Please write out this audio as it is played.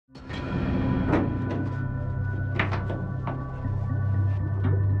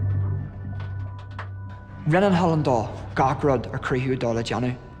Rinne Holland dó, gachrod ar cruthú dó le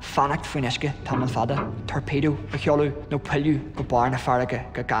deanú. Fannacht faoin isce tam an fada, torpedo a cheolú nó pilliú go bar na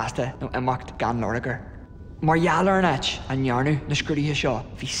farraige go gasta nó imacht gan lorgar. Mar dhealar an éit an nearnú na scrutíthe seo,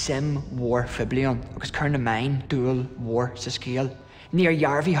 bhí sim mhór fiblion agus chur na main dúil mhór sa scéal. Níor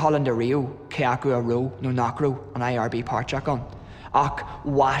dhearbhí Holland a riú, cé acu a ró nó nachró an IRB páirteach an. Ach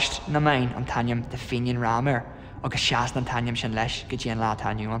waist na main an tainneam de féin rámir agus seas na tainneam sin leis go dtíon lá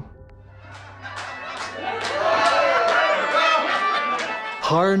tainniúan.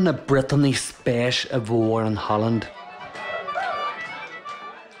 Thar na Brittany Spies a bhór an Holland.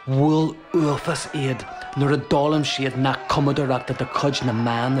 Bhfuil uafas iad nuair a dálam siad na commodorachta de cuid na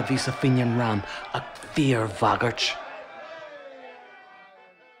man a bhí sa féin rám ag fear vagart.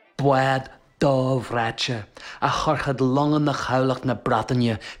 Buad dómhráite a chorchad longan na chawlach na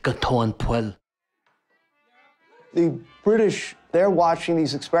Bretagne go tóin puil. The British, they're watching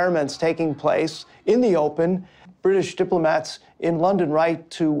these experiments taking place in the open. British diplomats in London write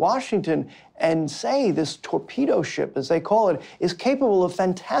to Washington and say this torpedo ship, as they call it, is capable of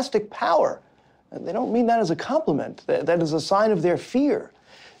fantastic power. And they don't mean that as a compliment. That is a sign of their fear.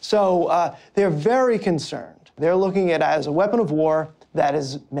 So they're very concerned. They're looking at it as a weapon of war that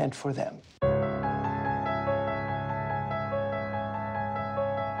is meant for them.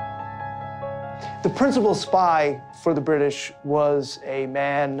 The principal spy for the British was a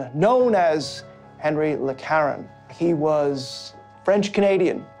man known as Henri Caron. He was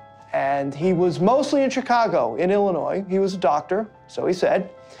French-Canadian, and he was mostly in Chicago, in Illinois. He was a doctor, so he said.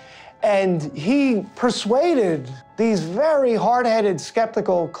 And he persuaded these very hard-headed,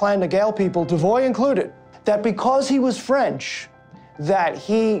 skeptical Clan na Gael people, Devoy included, that because he was French, that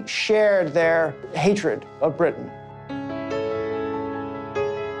he shared their hatred of Britain.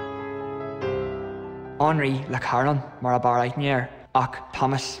 Henri Caron mar a baráid níor ach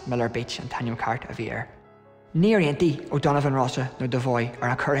Thomas Miller Beach an tainneam cart a bhí air. Níor aontaí ó Donovan Rossa nó Devoy ar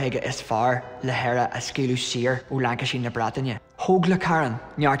a curthaige is fearr le héire a scéalú sir ó Lancashire na Bretagne. Thóg le Caron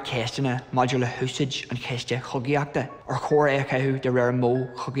neart céisteanna maidir le húsid an céiste chugaíochta ar chóir é cethú de réir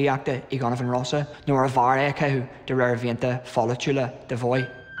mó chugaíochta i Donovan Rossa nó ar bhar é cethú de réir bhíonta fáileúla Devoy.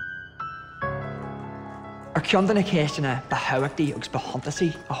 Ar ceann na céisteanna ba haabhachtaí agus ba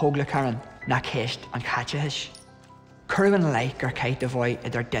hontasaí a thóg le Caron na céist an caiteis. Curban lei gur cait Devoy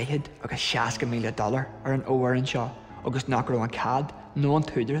idir $10 agus $60 million ar an óhar an seo agus nach raibh an cad nó an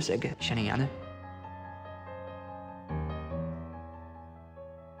túdras ige sin a dhéanamh.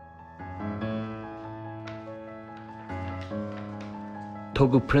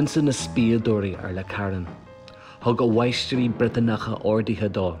 Tugadh prinsa na Spiadóirí ar le Caron. Thug a bhaisteoirí Britainnacha ordaithe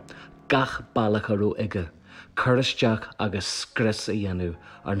dó, gach bailach a ró ige. Curisteach agus scris a dhéanamh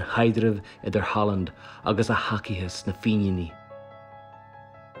ar an haidiribh idir Holland agus a hacaíthas na Fíniní.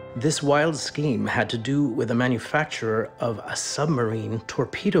 This wild scheme had to do with the manufacturer of a submarine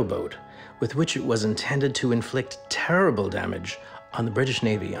torpedo boat with which it was intended to inflict terrible damage on the British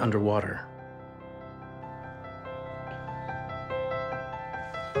Navy underwater.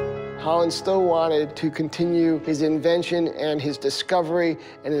 Holland still wanted to continue his invention and his discovery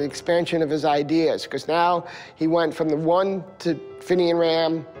and an expansion of his ideas, because now he went from the 1 to Finian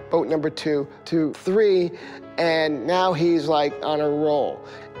Ram, boat number 2, to 3, and now he's like on a roll.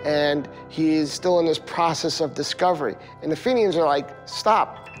 And he's still in this process of discovery. And the Fenians are like,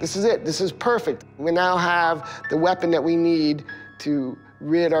 stop, this is it, this is perfect. We now have the weapon that we need to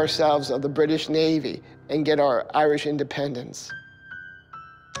rid ourselves of the British Navy and get our Irish independence.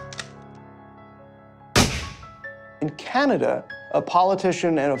 In Canada, a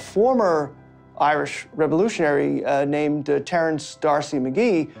politician and a former Irish revolutionary named Terence D'Arcy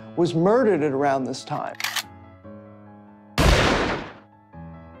McGee was murdered at around this time.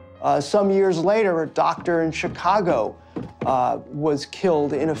 Some years later, a doctor in Chicago was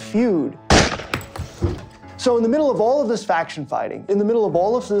killed in a feud. So in the middle of all of this faction fighting, in the middle of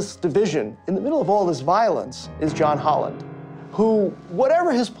all of this division, in the middle of all this violence is John Holland, who,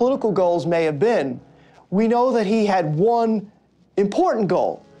 whatever his political goals may have been, we know that he had one important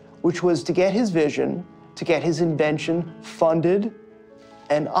goal, which was to get his vision, to get his invention funded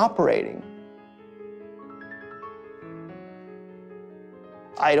and operating.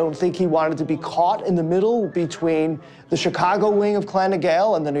 I don't think he wanted to be caught in the middle between the Chicago wing of Clan na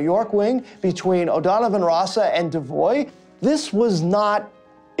Gael and the New York wing, between O'Donovan Rossa and Devoy. This was not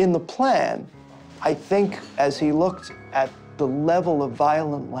in the plan. I think as he looked at the level of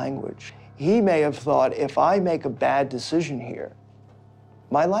violent language, he may have thought, if I make a bad decision here,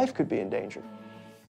 my life could be in danger.